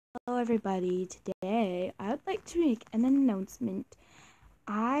everybody. Today I would like to make an announcement.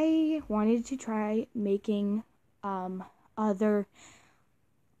 I wanted to try making other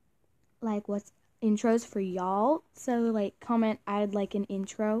intros for y'all. So comment I'd like an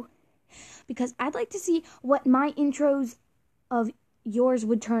intro, because I'd like to see what my intros of yours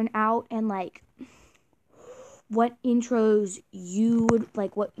would turn out, and what intros you would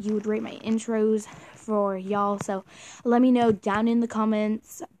what you would rate my intros for y'all. So let me know down in the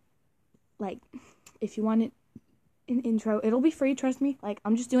comments if you want an intro. It'll be free, trust me.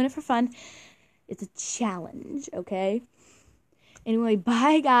 I'm just doing it for fun. It's a challenge, okay? Anyway,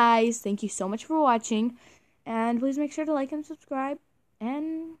 bye guys. Thank you so much for watching, and please make sure to like and subscribe,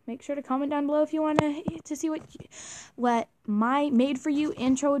 and make sure to comment down below if you want to see what my made for you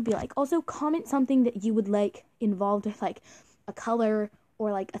intro would be like. Also, comment something that you would like involved with a color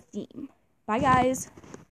or a theme. Bye guys.